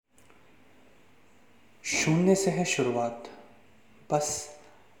शून्य से है शुरुआत, बस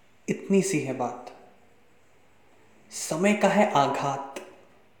इतनी सी है बात। समय का है आघात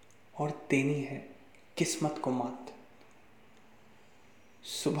और देनी है किस्मत को मात।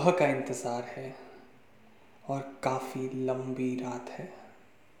 सुबह का इंतज़ार है और काफ़ी लंबी रात है।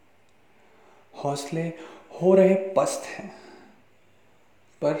 हौसले हो रहे पस्त हैं,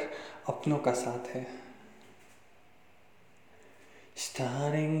 पर अपनों का साथ है।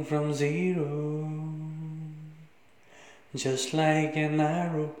 Starting from zero, just like an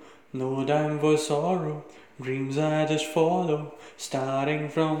arrow, no time for sorrow, dreams I just follow, starting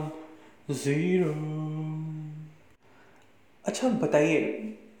from zero. अच्छा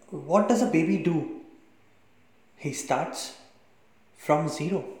बताइए, what does a baby do? He starts from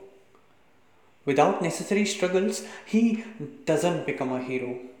zero. Without necessary struggles, he doesn't become a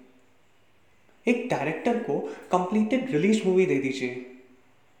hero. एक director को completed release movie दे दीजिए,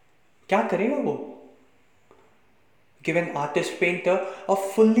 क्या करेगा वो? Give an artist painter a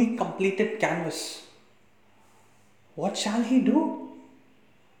fully completed canvas, what shall he do?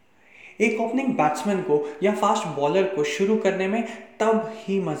 एक opening batsman को या fast bowler को शुरू करने में तब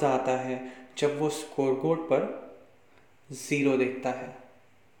ही मजा आता है जब वो स्कोरबोर्ड पर जीरो देखता है।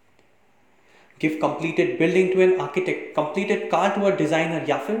 Give completed building to an architect, completed car to a designer,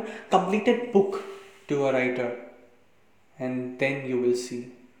 या फिर completed book to a writer, and then you will see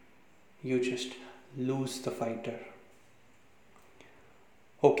you just lose the fighter.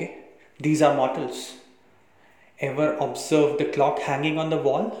 Okay, these are mortals. Ever observe the clock hanging on the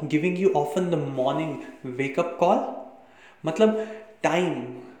wall, giving you often the morning wake up call? मतलब time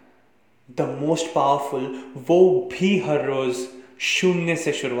the most powerful वो भी हर रोज शून्य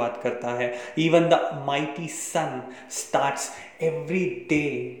से शुरुआत करता है। Even the mighty sun starts every day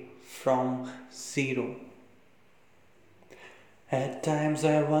from zero. At times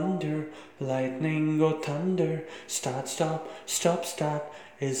I wonder, lightning or thunder, start, stop, stop, start.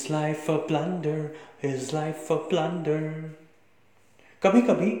 Is life a blunder? Is life a blunder? कभी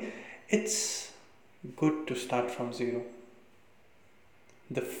कभी it's good to start from zero.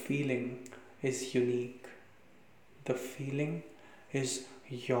 The feeling is unique. The feeling is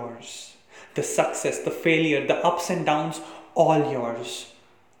yours. The success, the failure, the ups and downs, all yours.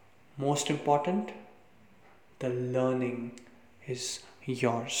 Most important, the learning is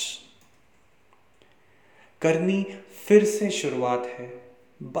yours. करनी फिर से शुरुआत है,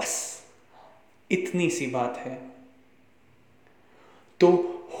 बस इतनी सी बात है। तो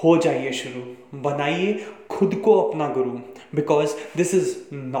हो जाइए शुरू, बनाइए खुद को अपना गुरु, because this is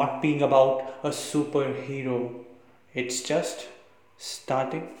not being about a super hero, it's just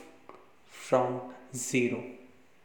starting from zero.